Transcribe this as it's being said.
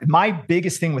my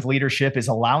biggest thing with leadership is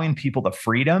allowing people the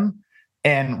freedom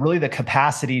and really the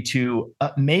capacity to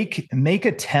make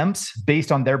attempts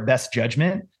based on their best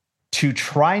judgment to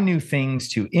try new things,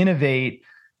 to innovate,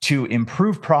 to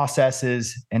improve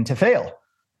processes, and to fail.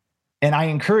 And I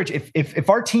encourage, if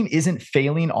our team isn't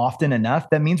failing often enough,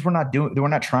 that means we're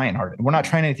not trying hard. We're not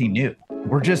trying anything new.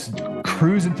 We're just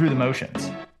cruising through the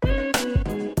motions.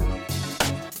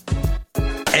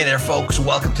 Hey there, folks.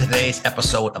 Welcome to today's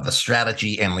episode of the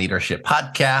Strategy and Leadership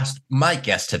Podcast. My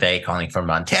guest today, calling from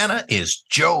Montana, is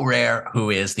Joe Rare, who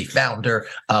is the founder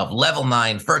of Level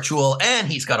 9 Virtual, and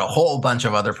he's got a whole bunch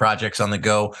of other projects on the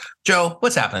go. Joe,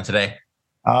 what's happening today?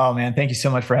 Oh man, thank you so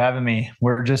much for having me.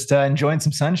 We're just enjoying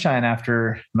some sunshine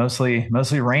after mostly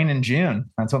rain in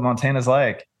June. That's what Montana's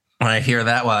like. I hear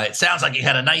that. Well, it sounds like you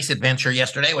had a nice adventure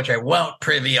yesterday, which I won't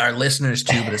privy our listeners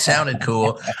to, but it sounded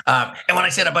cool. And when I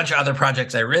said a bunch of other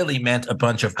projects, I really meant a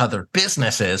bunch of other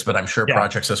businesses, but I'm sure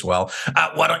projects as well.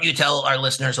 Why don't you tell our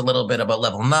listeners a little bit about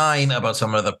Level 9, about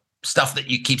some of the stuff that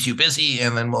keeps you busy,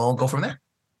 and then we'll go from there.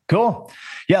 Cool.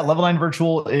 Yeah, Level 9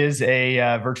 Virtual is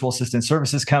a virtual assistant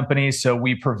services company. So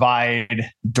we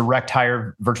provide direct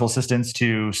hire virtual assistants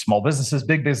to small businesses,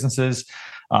 big businesses,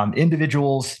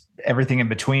 individuals, everything in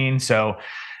between. So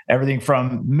everything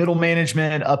from middle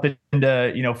management up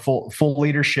into full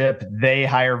leadership. They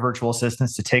hire virtual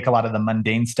assistants to take a lot of the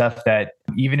mundane stuff that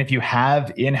even if you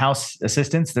have in-house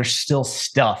assistants, there's still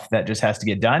stuff that just has to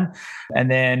get done. And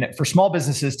then for small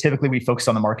businesses, typically we focus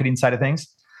on the marketing side of things.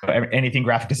 Anything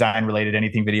graphic design related,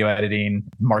 anything video editing,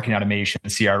 marketing automation,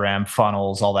 CRM,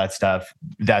 funnels, all that stuff.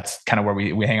 That's kind of where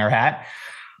we hang our hat.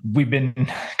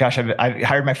 I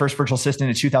hired my first virtual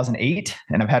assistant in 2008,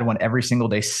 and I've had one every single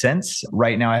day since.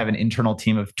 Right now, I have an internal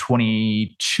team of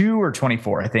 22 or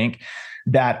 24, I think,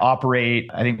 that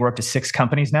operate. I think we're up to 6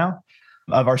 companies now.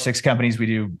 Of our 6 companies, we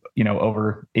do,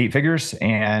 over 8 figures,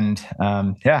 and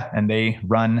they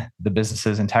run the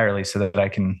businesses entirely so that I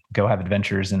can go have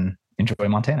adventures and enjoy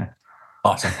Montana.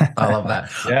 Awesome. I love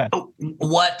that. Yeah.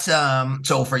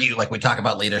 So for you, like we talk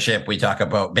about leadership, we talk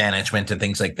about management and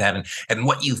things like that. And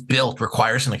what you've built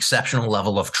requires an exceptional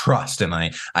level of trust. And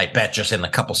I bet just in the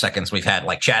couple seconds we've had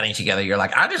like chatting together, you're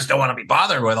like, I just don't want to be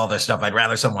bothered with all this stuff. I'd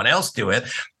rather someone else do it.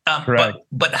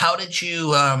 But how did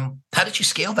you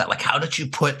scale that? Like, how did you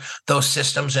put those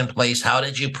systems in place? How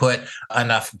did you put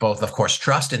enough, both, of course,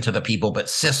 trust into the people, but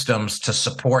systems to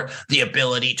support the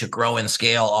ability to grow and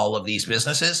scale all of these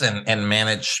businesses and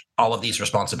manage all of these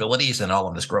responsibilities and all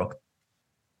of this growth?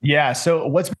 Yeah. So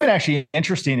what's been actually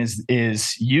interesting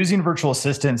is using virtual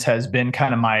assistants has been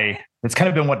it's kind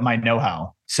of been what my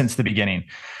know-how since the beginning.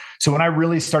 So when I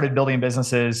really started building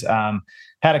businesses,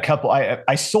 had a couple,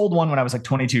 I sold one when I was like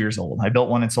 22 years old. I built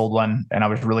one and sold one and I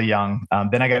was really young.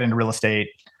 Then I got into real estate,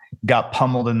 got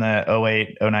pummeled in the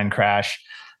 08, 09 crash,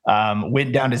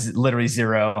 went down to literally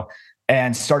zero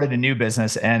and started a new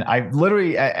business. And I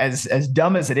literally, as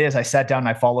dumb as it is, I sat down and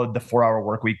I followed the 4-Hour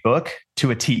Workweek book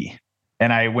to a T.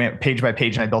 And I went page by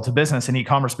page and I built a business, an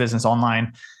e-commerce business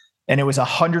online. And it was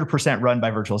 100% run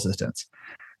by virtual assistants.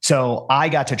 So I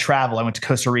got to travel. I went to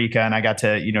Costa Rica and I got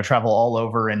to, travel all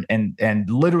over and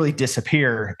literally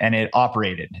disappear, and it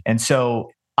operated. And so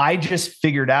I just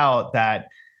figured out that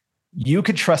you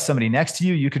could trust somebody next to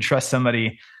you. You could trust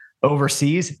somebody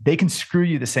overseas. They can screw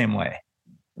you the same way,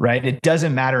 right? It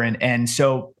doesn't matter. And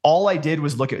so all I did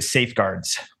was look at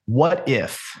safeguards. What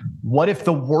if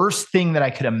the worst thing that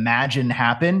I could imagine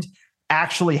happened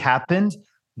actually happened?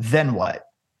 Then what?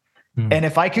 And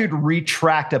if I could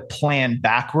retract a plan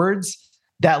backwards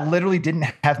that literally didn't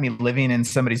have me living in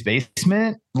somebody's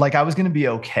basement, like I was going to be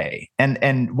okay.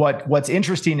 And what's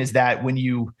interesting is that when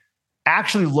you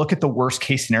actually look at the worst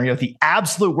case scenario, the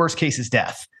absolute worst case is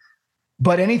death.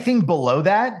 But anything below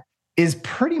that is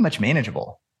pretty much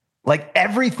manageable. Like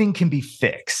everything can be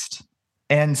fixed.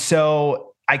 And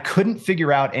so I couldn't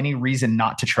figure out any reason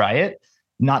not to try it,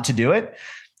 not to do it.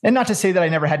 And not to say that I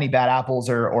never had any bad apples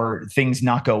or things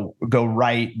not go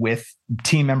right with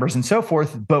team members and so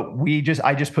forth, but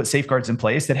I just put safeguards in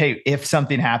place that, hey, if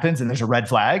something happens and there's a red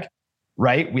flag,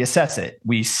 right, we assess it,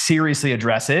 we seriously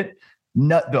address it.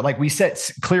 Like we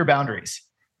set clear boundaries.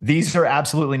 These are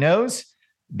absolutely no's.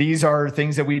 These are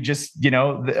things that we just,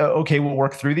 okay, we'll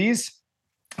work through these.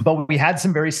 But we had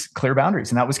some very clear boundaries,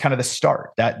 and that was kind of the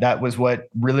start. That was what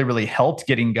really, really helped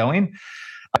getting going.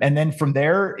 And then from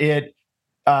there,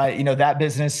 that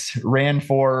business ran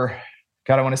for,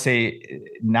 I want to say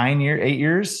 8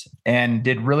 years, and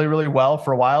did really, really well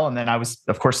for a while. And then I was,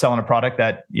 of course, selling a product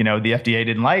that, the FDA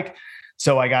didn't like.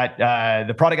 So I got,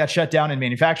 the product got shut down in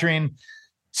manufacturing.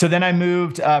 So then I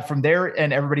moved from there,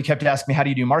 and everybody kept asking me, how do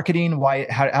you do marketing?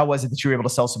 How was it that you were able to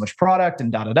sell so much product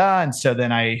and da, da, da. And so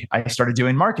then I started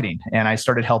doing marketing, and I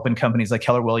started helping companies like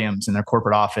Keller Williams in their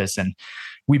corporate office. And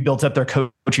we built up their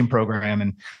coaching program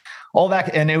and all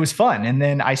that. And it was fun. And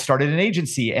then I started an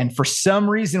agency. And for some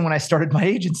reason, when I started my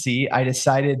agency, I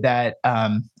decided that,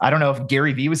 I don't know if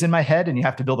Gary Vee was in my head and you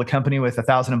have to build a company with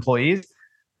 1,000 employees.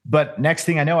 But next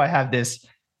thing I know, I have this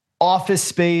office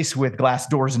space with glass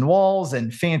doors and walls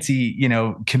and fancy,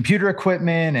 computer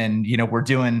equipment. And,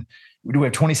 we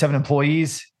have 27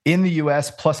 employees in the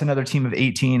US plus another team of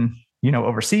 18,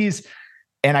 overseas.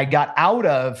 And I got out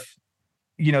of,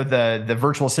 the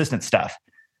virtual assistant stuff.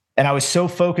 And I was so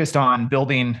focused on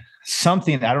building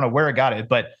something, I don't know where I got it,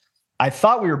 but I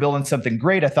thought we were building something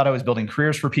great. I thought I was building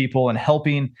careers for people and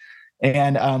helping.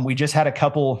 And we just had a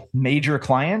couple major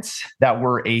clients that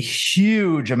were a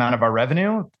huge amount of our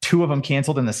revenue. 2 of them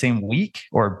canceled in the same week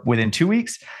or within 2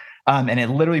 weeks. And it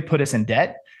literally put us in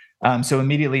debt. So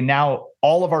immediately now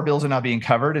all of our bills are not being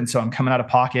covered. And so I'm coming out of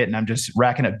pocket and I'm just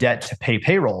racking up debt to pay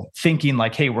payroll, thinking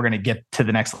like, hey, we're going to get to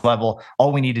the next level.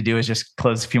 All we need to do is just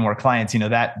close a few more clients,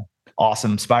 that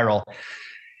awesome spiral.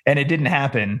 And it didn't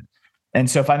happen. And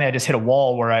so finally I just hit a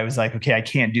wall where I was like, okay, I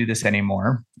can't do this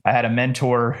anymore. I had a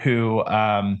mentor who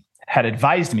had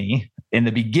advised me in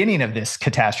the beginning of this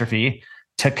catastrophe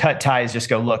to cut ties, just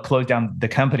go, look, close down the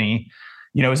company.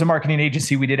 As a marketing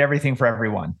agency, we did everything for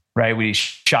everyone, right? We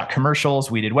shot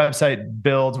commercials, we did website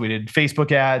builds, we did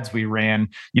Facebook ads, we ran,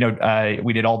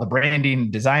 we did all the branding,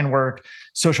 design work,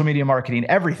 social media marketing,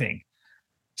 everything.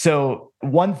 So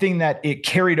one thing that it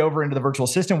carried over into the virtual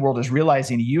assistant world is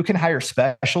realizing you can hire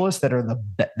specialists that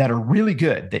are really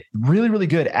good, really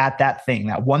good at that thing,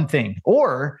 that one thing.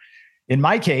 Or in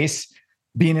my case,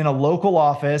 being in a local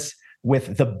office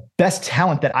with the best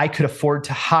talent that I could afford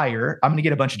to hire, I'm going to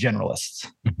get a bunch of generalists.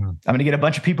 Mm-hmm. I'm going to get a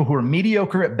bunch of people who are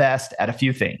mediocre at best at a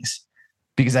few things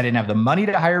because I didn't have the money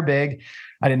to hire big.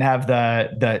 I didn't have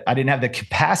the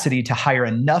capacity to hire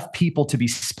enough people to be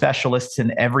specialists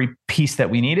in every piece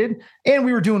that we needed. And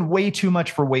we were doing way too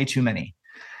much for way too many.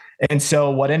 And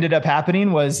so what ended up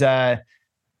happening was I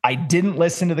didn't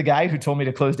listen to the guy who told me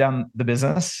to close down the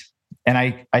business. And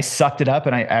I sucked it up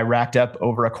and I racked up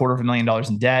over $250,000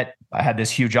 in debt. I had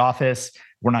this huge office.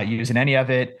 We're not using any of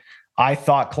it. I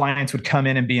thought clients would come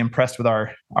in and be impressed with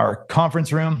our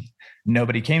conference room.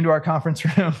 Nobody came to our conference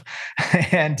room.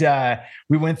 And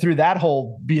we went through that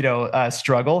whole,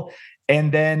 struggle.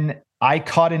 And then I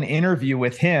caught an interview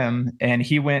with him and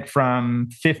he went from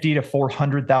 $50,000 to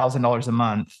 $400,000 a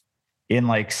month in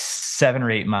like 7 or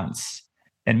 8 months.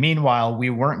 And meanwhile, we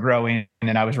weren't growing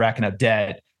and I was racking up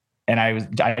debt. And I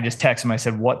just texted him. I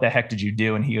said, what the heck did you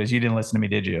do? And he goes, you didn't listen to me,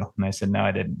 did you? And I said, no,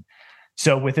 I didn't.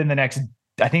 So within the next,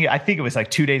 I think it was like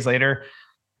 2 days later,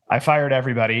 I fired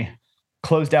everybody,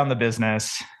 closed down the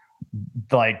business,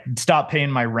 like stopped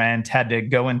paying my rent, had to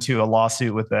go into a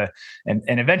lawsuit and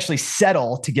eventually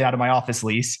settle to get out of my office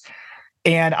lease.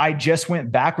 And I just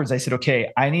went backwards. I said,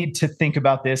 okay, I need to think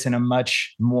about this in a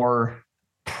much more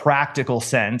practical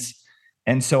sense.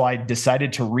 And so I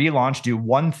decided to relaunch, do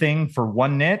one thing for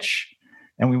one niche.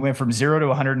 And we went from $0 to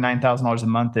 $109,000 a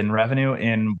month in revenue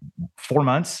in 4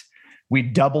 months. We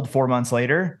doubled 4 months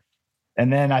later.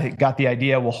 And then I got the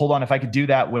idea, well, hold on, if I could do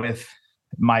that with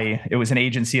it was an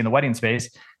agency in the wedding space.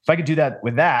 If I could do that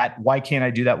with that, why can't I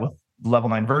do that with Level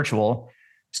 9 Virtual?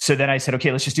 So then I said,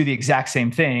 okay, let's just do the exact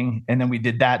same thing. And then we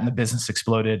did that and the business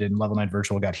exploded and Level 9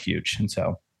 Virtual got huge. And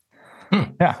so,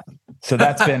 yeah. So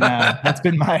there's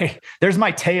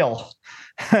my tale.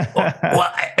 First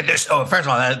of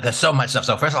all, there's so much stuff.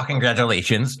 So first of all,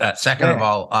 congratulations. Second of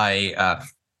all, I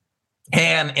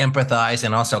can empathize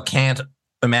and also can't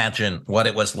imagine what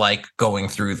it was like going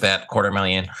through that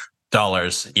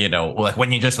 $250,000, like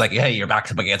when you just like, hey, you're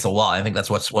back up against the wall. I think that's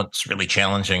what's really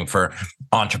challenging for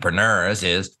entrepreneurs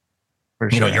is,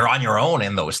 sure. You're on your own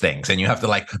in those things and you have to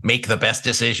like make the best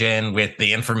decision with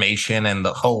the information and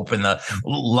the hope and the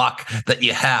luck that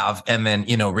you have. And then,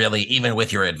 really, even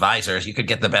with your advisors, you could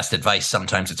get the best advice.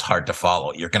 Sometimes it's hard to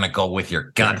follow. You're going to go with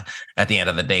your gut at the end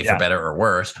of the day, for better or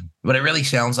worse. But it really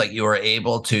sounds like you were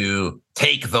able to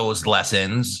take those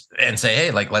lessons and say, hey,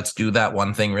 like, let's do that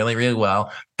one thing really, really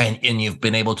well. And you've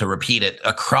been able to repeat it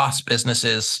across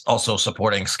businesses, also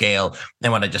supporting scale.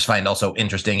 And what I just find also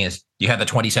interesting is you had the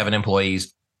 27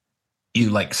 employees,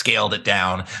 you like scaled it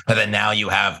down, but then now you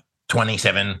have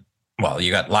 27. Well,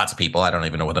 you got lots of people. I don't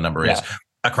even know what the number is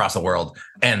across the world.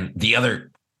 And the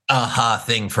other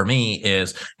thing for me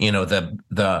is,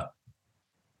 the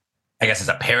I guess it's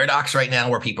a paradox right now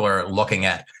where people are looking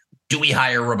at, do we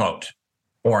hire remote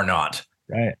or not?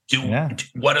 Right. Yeah.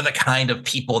 What are the kind of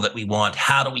people that we want?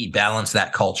 How do we balance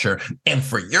that culture? And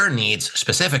for your needs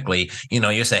specifically,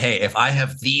 you say, hey, if I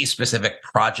have these specific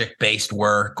project-based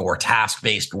work or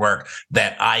task-based work,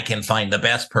 that I can find the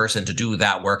best person to do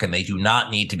that work, and they do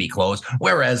not need to be closed.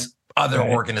 Whereas other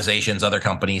organizations, other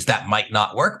companies, that might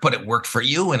not work, but it worked for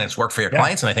you and it's worked for your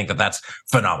clients. And I think that that's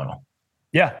phenomenal.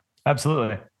 Yeah,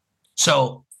 absolutely.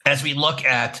 So as we look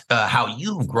at how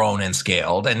you've grown and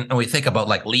scaled, and we think about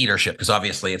like leadership, because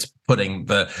obviously it's putting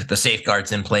the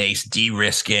safeguards in place,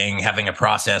 de-risking, having a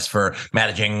process for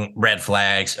managing red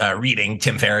flags, reading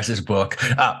Tim Ferriss's book,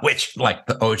 which, like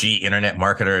the OG internet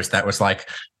marketers, that was like,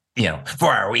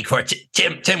 4-hour week for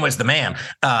Tim was the man.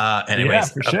 Anyways, yeah,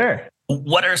 for sure.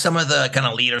 What are some of the kind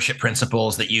of leadership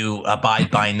principles that you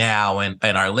abide by now, and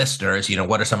our listeners,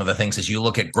 what are some of the things as you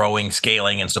look at growing,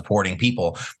 scaling, and supporting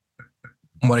people?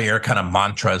 What are your kind of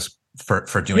mantras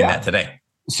for doing that today?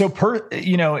 So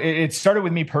it started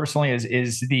with me personally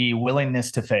is the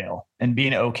willingness to fail and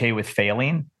being okay with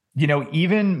failing.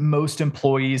 Even most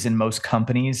employees in most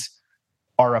companies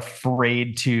are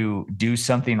afraid to do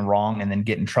something wrong and then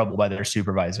get in trouble by their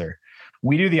supervisor.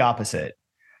 We do the opposite.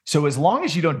 So as long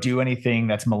as you don't do anything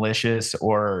that's malicious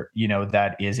or,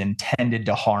 that is intended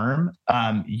to harm,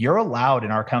 you're allowed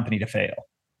in our company to fail.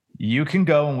 You can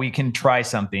go and we can try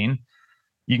something.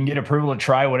 You can get approval to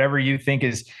try whatever you think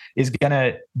is going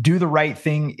to do the right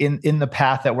thing in the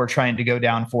path that we're trying to go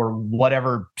down for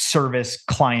whatever service,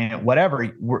 client,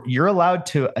 whatever. You're allowed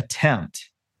to attempt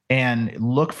and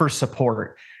look for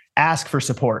support, ask for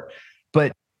support.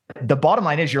 But the bottom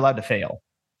line is you're allowed to fail.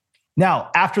 Now,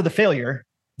 after the failure,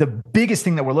 the biggest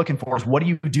thing that we're looking for is what do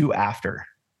you do after?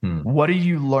 What do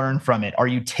you learn from it? Are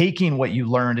you taking what you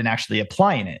learned and actually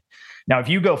applying it? Now, if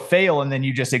you go fail and then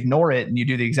you just ignore it and you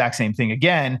do the exact same thing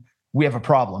again, we have a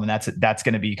problem, and that's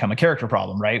going to become a character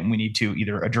problem, right? And we need to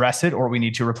either address it or we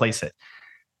need to replace it.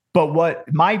 But what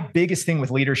my biggest thing with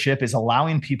leadership is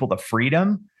allowing people the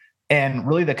freedom and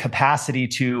really the capacity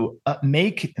to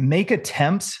make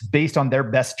attempts based on their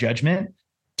best judgment,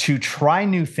 to try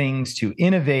new things, to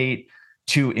innovate,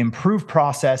 to improve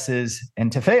processes,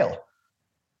 and to fail.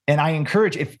 And I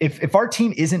encourage, if our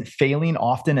team isn't failing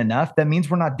often enough, that means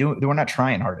we're not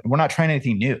trying hard. We're not trying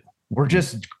anything new. We're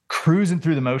just cruising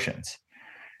through the motions.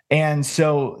 And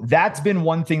so that's been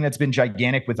one thing that's been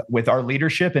gigantic with our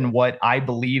leadership and what I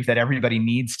believe that everybody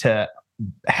needs to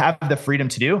have the freedom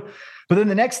to do. But then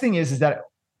the next thing is that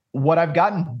what I've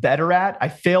gotten better at, I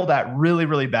failed at really,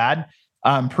 really bad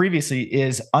previously,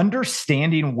 is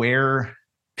understanding where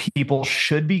people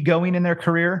should be going in their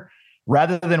career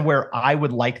rather than where I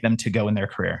would like them to go in their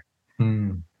career.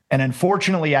 And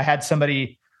unfortunately, I had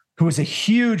somebody who was a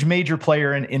huge major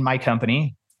player in my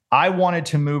company. I wanted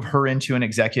to move her into an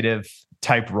executive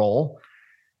type role.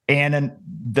 And then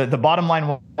the bottom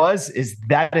line is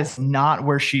that is not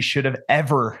where she should have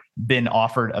ever been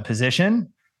offered a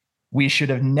position. We should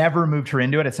have never moved her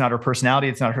into it. It's not her personality.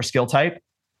 It's not her skill type.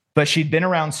 But she'd been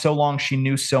around so long, she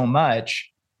knew so much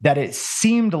that it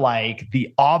seemed like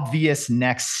the obvious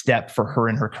next step for her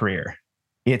in her career.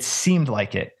 It seemed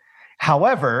like it.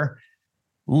 However,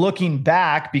 looking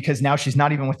back, because now she's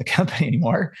not even with the company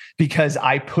anymore, because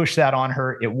I pushed that on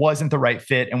her, it wasn't the right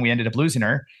fit and we ended up losing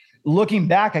her. Looking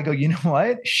back, I go, you know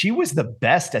what? She was the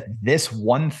best at this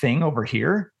one thing over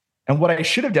here. And what I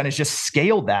should have done is just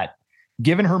scaled that,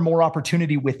 given her more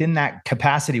opportunity within that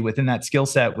capacity, within that skill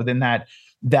set, within that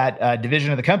division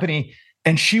of the company.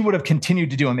 And she would have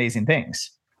continued to do amazing things.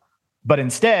 But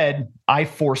instead, I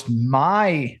forced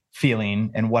my feeling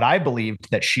and what I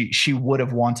believed that she would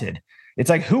have wanted.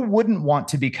 It's like, who wouldn't want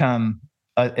to become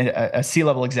a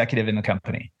C-level executive in the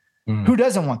company? Who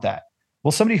doesn't want that?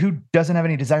 Well, somebody who doesn't have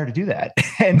any desire to do that.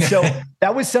 And so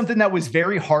that was something that was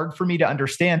very hard for me to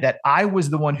understand, that I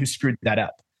was the one who screwed that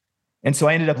up. And so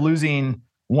I ended up losing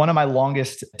one of my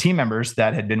longest team members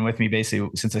that had been with me basically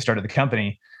since I started the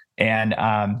company. And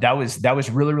that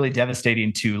was really, really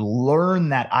devastating to learn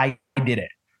that I did it,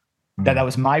 that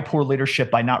was my poor leadership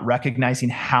by not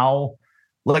recognizing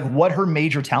what her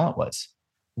major talent was,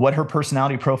 what her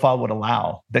personality profile would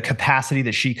allow, the capacity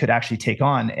that she could actually take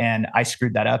on. And I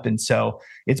screwed that up. And so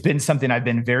it's been something I've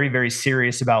been very, very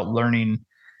serious about learning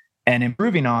and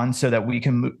improving on, so that we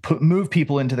can move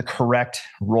people into the correct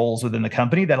roles within the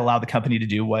company that allow the company to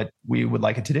do what we would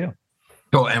like it to do.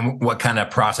 Oh, and what kind of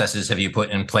processes have you put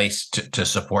in place to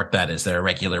support that? Is there a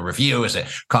regular review? Is it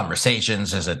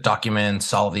conversations? Is it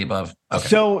documents? All of the above? Okay.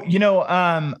 So,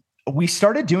 we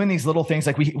started doing these little things.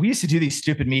 Like we used to do these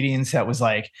stupid meetings that was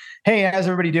like, hey, how's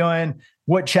everybody doing?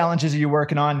 What challenges are you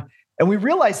working on? And we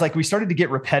realized we started to get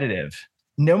repetitive.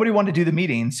 nobody wanted to do the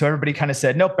meeting. So everybody kind of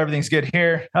said, nope, everything's good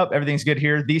here. Oh, everything's good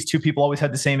here. These two people always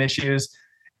had the same issues.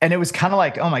 And it was kind of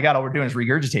like, oh my God, all we're doing is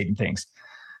regurgitating things.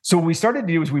 So what we started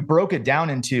to do is we broke it down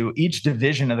into each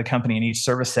division of the company and each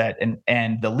service set.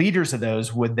 And the leaders of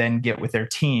those would then get with their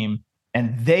team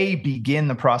and they begin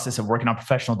the process of working on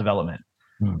professional development.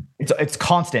 It's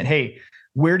constant. Hey,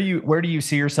 where do you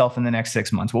see yourself in the next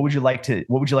 6 months? What would you like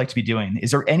to be doing?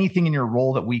 Is there anything in your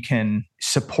role that we can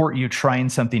support you trying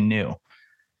something new?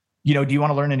 Do you want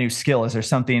to learn a new skill? Is there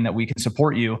something that we can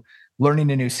support you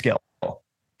learning a new skill?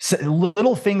 So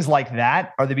little things like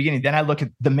that are the beginning. Then I look at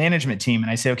the management team and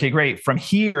I say, okay, great. From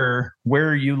here, where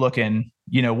are you looking?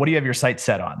 What do you have your sights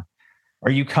set on?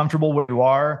 Are you comfortable where you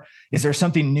are? Is there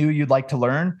something new you'd like to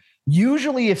learn?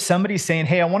 Usually if somebody's saying,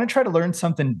 hey, I want to try to learn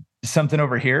something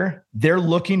over here, they're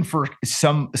looking for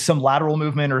some lateral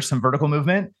movement or some vertical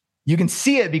movement. You can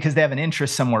see it because they have an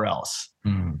interest somewhere else.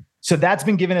 So that's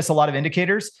been giving us a lot of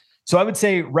indicators. So I would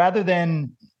say rather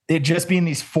than it just being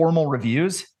these formal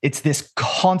reviews, it's this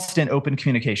constant open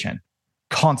communication,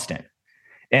 constant.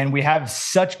 And we have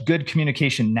such good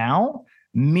communication now,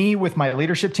 me with my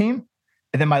leadership team,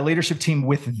 and then my leadership team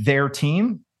with their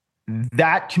team.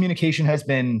 That communication has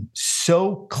been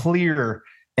so clear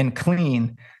and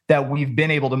clean that we've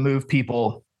been able to move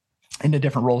people into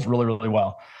different roles really, really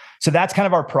well. So that's kind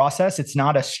of our process. It's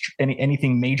not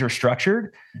anything major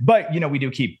structured, but we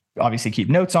do obviously keep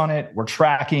notes on it. We're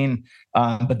tracking,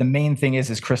 but the main thing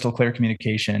is crystal clear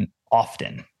communication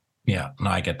often. Yeah,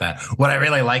 no, I get that. What I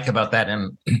really like about that,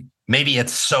 and maybe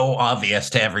it's so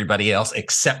obvious to everybody else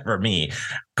except for me,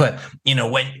 but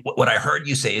what I heard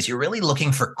you say is you're really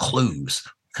looking for clues.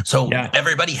 So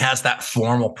everybody has that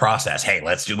formal process. Hey,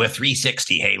 let's do a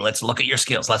 360. Hey, let's look at your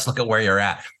skills. Let's look at where you're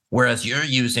at. Whereas you're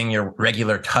using your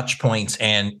regular touch points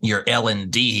and your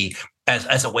L&D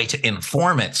as a way to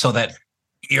inform it so that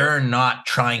you're not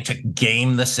trying to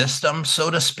game the system, so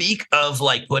to speak, of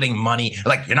like putting money,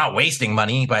 like you're not wasting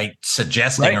money by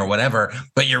suggesting or whatever,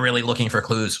 but you're really looking for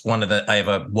clues. I have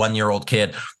a 1-year-old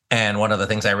kid. And one of the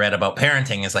things I read about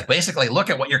parenting is like, basically look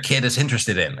at what your kid is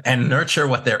interested in and nurture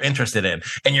what they're interested in.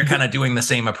 And you're kind of doing the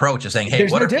same approach of saying, hey,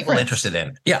 what are people interested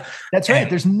in? Yeah, that's right.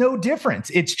 There's no difference.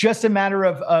 It's just a matter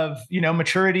of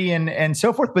maturity and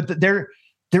so forth. But there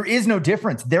is no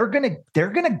difference. They're going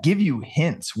to give you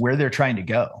hints where they're trying to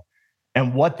go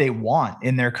and what they want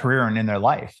in their career and in their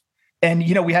life. And,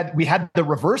 we had the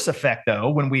reverse effect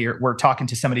though, when we're talking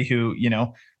to somebody who,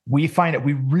 we find it,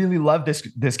 we really love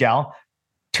this gal.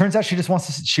 Turns out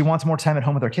she wants more time at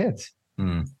home with her kids.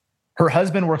 Her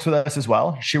husband works with us as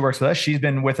well. She works with us. She's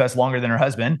been with us longer than her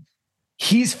husband.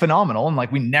 He's phenomenal. And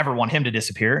like, we never want him to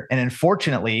disappear. And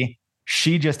unfortunately,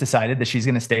 she just decided that she's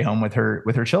going to stay home with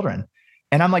her children.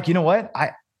 And I'm like, you know what?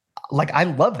 I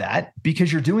love that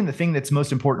because you're doing the thing that's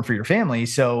most important for your family.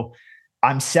 So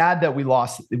I'm sad that we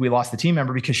lost the team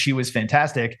member because she was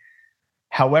fantastic.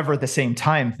 However, at the same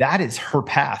time, that is her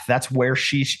path. That's where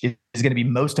she is going to be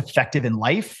most effective in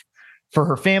life for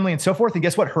her family and so forth. And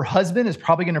guess what? Her husband is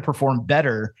probably going to perform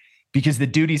better because the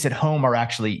duties at home are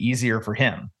actually easier for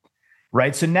him,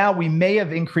 right? So now we may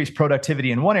have increased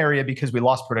productivity in one area because we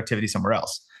lost productivity somewhere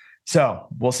else. So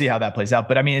we'll see how that plays out.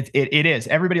 But I mean, it is.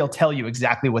 Everybody will tell you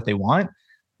exactly what they want.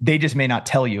 They just may not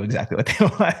tell you exactly what they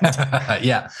want.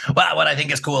 Yeah. Well, what I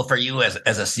think is cool for you as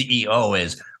a CEO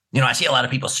is, I see a lot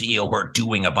of people CEO who are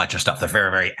doing a bunch of stuff. They're very,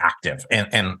 very active.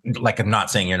 And like, I'm not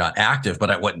saying you're not active,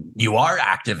 but what you are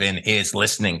active in is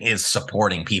listening, is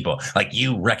supporting people. Like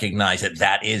you recognize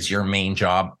that is your main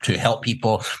job, to help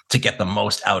people, to get the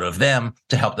most out of them,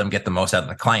 to help them get the most out of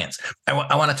the clients.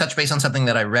 I want to touch base on something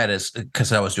that I read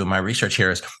because I was doing my research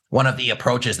here, is one of the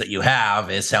approaches that you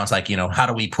have sounds like, how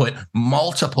do we put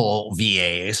multiple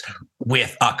VAs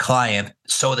with a client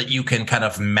so that you can kind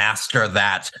of master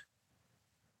that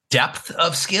depth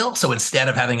of skill. So instead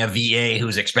of having a VA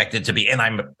who's expected to be, and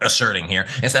I'm asserting here,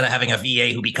 instead of having a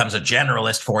VA who becomes a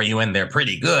generalist for you and they're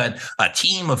pretty good, a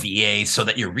team of VAs so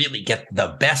that you really get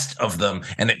the best of them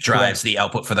and it drives the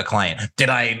output for the client. Did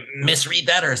I misread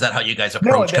that, or is that how you guys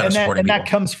approach kind of supporting people? And that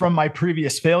comes from my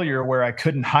previous failure where I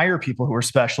couldn't hire people who were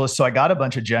specialists. So I got a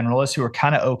bunch of generalists who were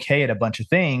kind of okay at a bunch of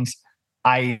things.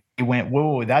 I went,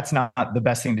 whoa, that's not the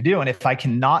best thing to do. And if I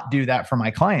cannot do that for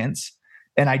my clients,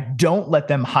 and I don't let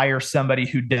them hire somebody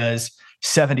who does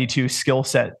 72 skill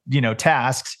set,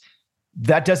 tasks,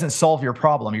 that doesn't solve your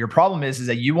problem. Your problem is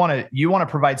that you want to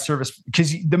provide service,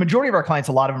 because the majority of our clients,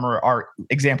 a lot of them are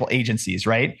example agencies,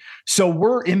 right? So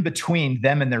we're in between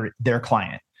them and their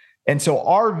client. And so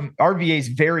our VAs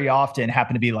very often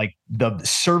happen to be like the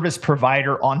service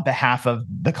provider on behalf of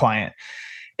the client.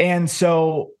 And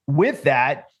so with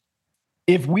that,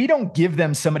 if we don't give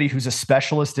them somebody who's a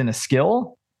specialist in a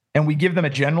skill and we give them a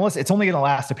generalist, it's only going to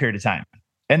last a period of time.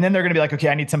 And then they're going to be like, okay,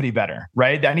 I need somebody better,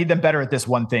 right? I need them better at this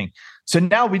one thing. So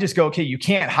now we just go, okay, you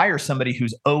can't hire somebody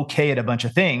who's okay at a bunch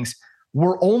of things.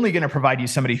 We're only going to provide you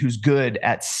somebody who's good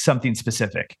at something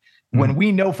specific. When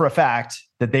we know for a fact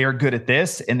that they are good at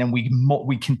this, and then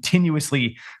we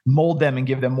continuously mold them and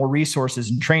give them more resources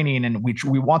and training, and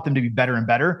we want them to be better and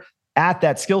better at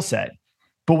that skill set.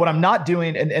 But what I'm not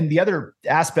doing, and the other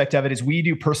aspect of it is we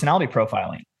do personality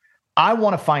profiling. I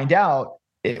want to find out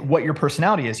what your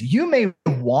personality is. You may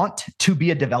want to be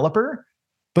a developer,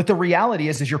 but the reality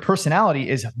is your personality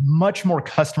is much more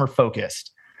customer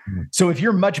focused. So if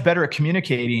you're much better at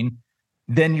communicating,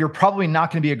 then you're probably not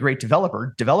going to be a great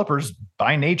developer. Developers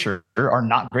by nature are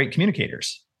not great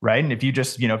communicators, right? And if you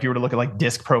just, if you were to look at like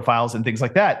DISC profiles and things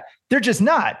like that, they're just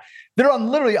not. They're on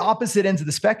literally opposite ends of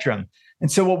the spectrum.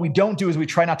 And so what we don't do is we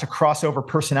try not to cross over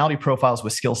personality profiles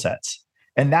with skill sets.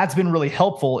 And that's been really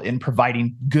helpful in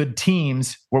providing good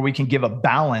teams where we can give a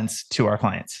balance to our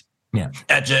clients. Yeah.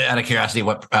 Out of curiosity,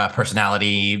 what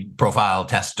personality profile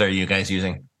test are you guys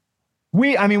using?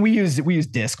 We use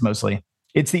DISC mostly.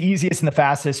 It's the easiest and the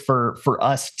fastest for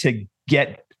us to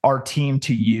get our team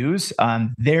to use.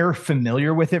 They're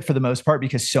familiar with it for the most part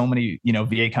because so many,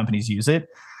 VA companies use it.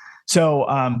 So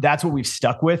that's what we've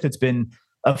stuck with. It's been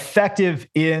effective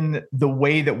in the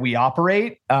way that we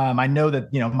operate. I know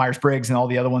that, Myers-Briggs and all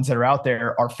the other ones that are out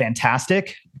there are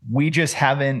fantastic. We just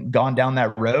haven't gone down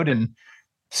that road, and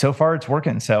so far it's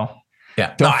working. So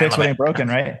don't fix what ain't broken,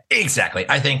 right? Exactly.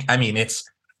 It's,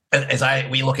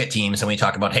 we look at teams and we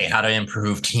talk about, hey, how to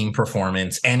improve team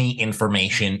performance. Any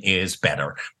information is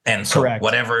better. And so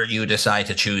whatever you decide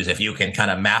to choose, if you can kind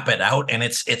of map it out, and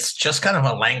it's just kind of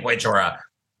a language or I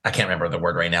can't remember the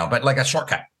word right now, but like a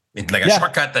shortcut. Like a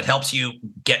shortcut that helps you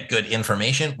get good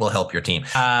information will help your team.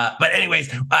 But anyways,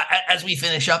 as we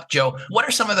finish up, Joe, what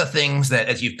are some of the things that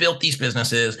as you've built these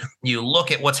businesses, you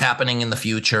look at what's happening in the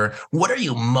future, what are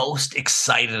you most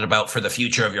excited about for the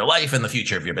future of your life and the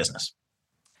future of your business?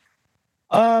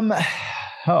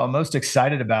 Most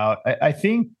excited about, I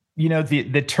think,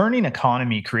 the turning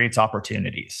economy creates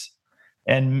opportunities.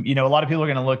 And, a lot of people are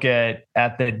going to look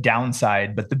at the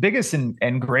downside, but the biggest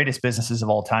and greatest businesses of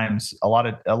all times, a lot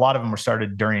of them were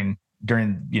started during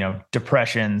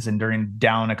depressions and during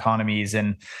down economies.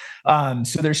 And,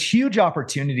 so there's huge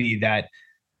opportunity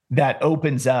that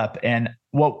opens up. And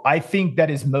what I think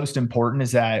that is most important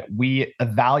is that we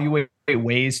evaluate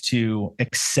ways to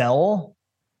excel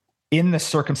in the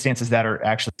circumstances that are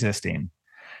actually existing.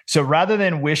 So rather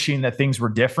than wishing that things were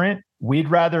different, we'd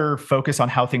rather focus on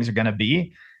how things are going to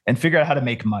be and figure out how to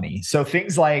make money. So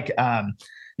things like,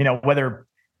 whether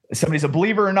somebody's a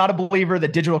believer or not a believer,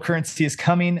 that digital currency is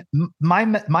coming.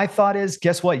 My thought is,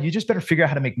 guess what? You just better figure out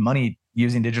how to make money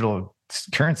using digital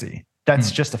currency.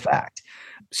 That's just a fact.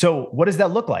 So what does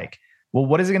that look like? Well,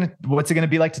 what's it going to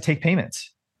be like to take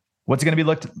payments? What's it going to be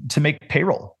like to make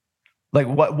payroll? Like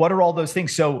what are all those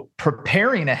things? So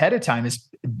preparing ahead of time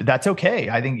that's okay.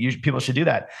 I think people should do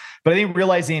that. But I think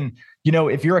realizing,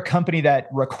 if you're a company that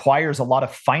requires a lot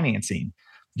of financing,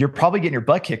 you're probably getting your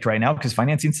butt kicked right now because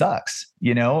financing sucks,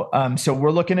 So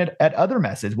we're looking at other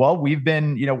methods. Well, we've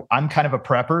been, I'm kind of a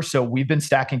prepper. So we've been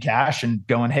stacking cash and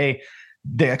going, hey,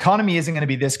 the economy isn't going to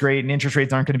be this great and interest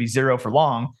rates aren't going to be zero for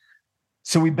long.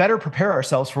 So we better prepare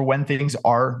ourselves for when things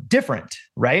are different.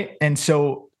 Right. And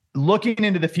so looking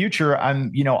into the future,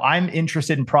 I'm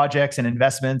interested in projects and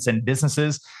investments and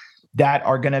businesses that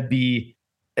are going to be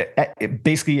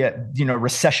basically,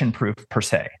 recession proof per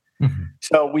se. Mm-hmm.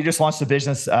 So we just launched a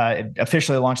business,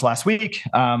 officially launched last week.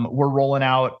 We're rolling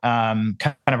out kind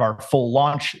of our full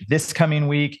launch this coming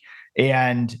week.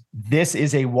 And this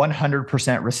is a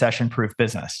 100% recession proof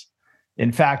business.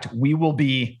 In fact, we will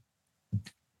be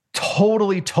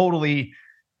totally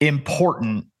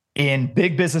important in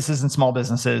big businesses and small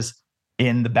businesses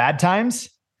in the bad times.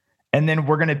 And then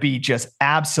we're going to be just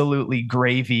absolutely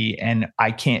gravy. And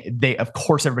of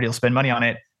course, everybody will spend money on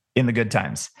it in the good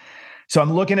times. So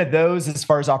I'm looking at those as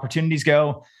far as opportunities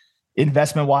go.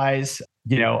 Investment wise,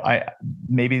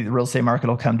 maybe the real estate market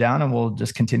will come down and we'll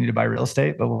just continue to buy real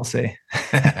estate, but we'll see.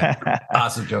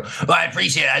 Awesome, Joe. Well, I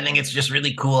appreciate it. I think it's just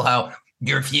really cool how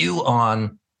your view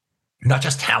on not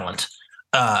just talent,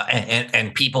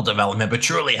 and people development, but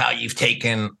truly how you've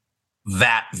taken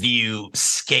that view,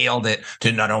 scaled it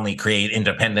to not only create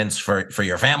independence for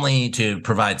your family, to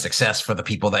provide success for the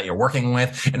people that you're working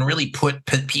with, and really put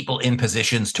people in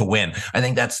positions to win. I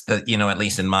think that's at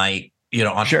least in my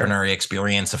entrepreneurial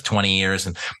experience of 20 years.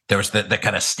 And there was the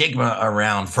kind of stigma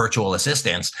around virtual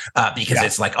assistants because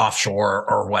it's like offshore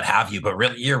or what have you. But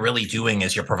really, you're really doing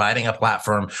is you're providing a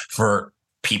platform for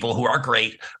people who are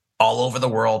great all over the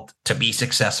world to be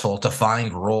successful, to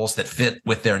find roles that fit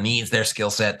with their needs, their skill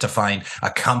set, to find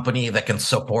a company that can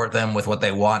support them with what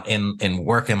they want in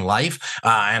work and life.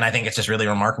 And I think it's just really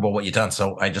remarkable what you've done.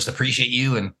 So I just appreciate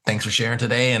you and thanks for sharing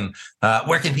today. And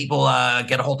where can people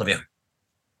get a hold of you?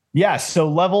 Yeah. So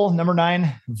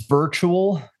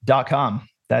level9virtual.com.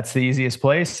 That's the easiest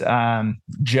place.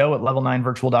 Joe at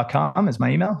level9virtual.com is my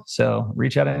email. So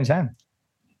reach out anytime.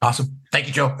 Awesome. Thank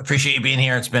you, Joe. Appreciate you being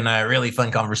here. It's been a really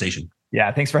fun conversation.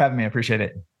 Yeah. Thanks for having me. I appreciate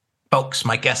it. Folks,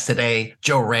 my guest today,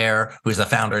 Joe Rare, who's the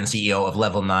founder and CEO of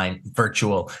Level 9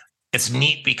 Virtual. It's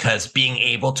neat because being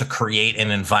able to create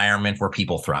an environment where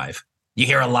people thrive. You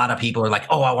hear a lot of people are like,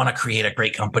 oh, I want to create a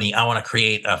great company. I want to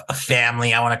create a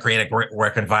family. I want to create a great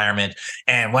work environment.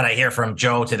 And what I hear from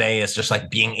Joe today is just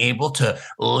like being able to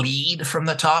lead from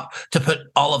the top to put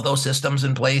all of those systems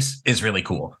in place is really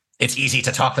cool. It's easy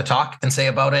to talk the talk and say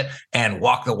about it and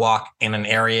walk the walk in an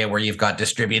area where you've got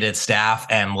distributed staff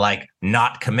and like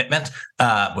not commitment,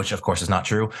 which of course is not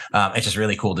true. It's just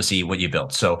really cool to see what you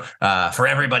built. So for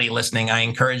everybody listening, I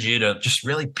encourage you to just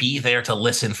really be there to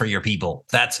listen for your people.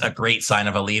 That's a great sign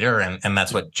of a leader. And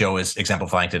that's what Joe is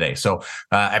exemplifying today. So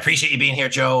I appreciate you being here,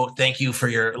 Joe. Thank you for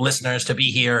your listeners to be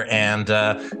here. And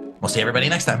we'll see everybody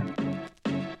next time.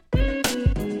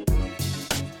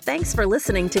 Thanks for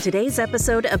listening to today's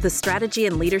episode of the Strategy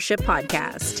and Leadership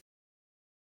Podcast.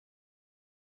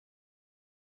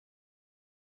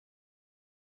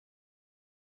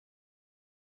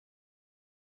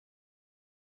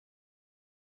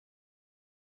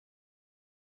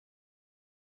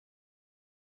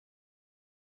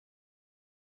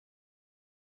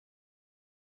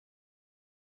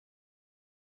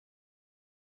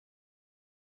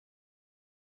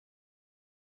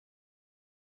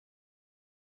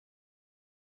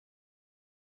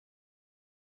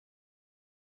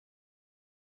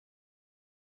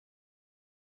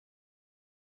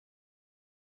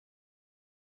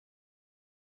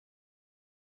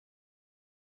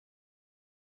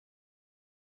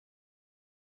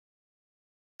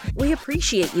 We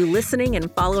appreciate you listening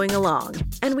and following along,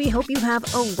 and we hope you have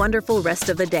a wonderful rest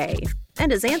of the day.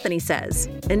 And as Anthony says,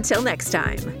 until next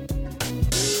time.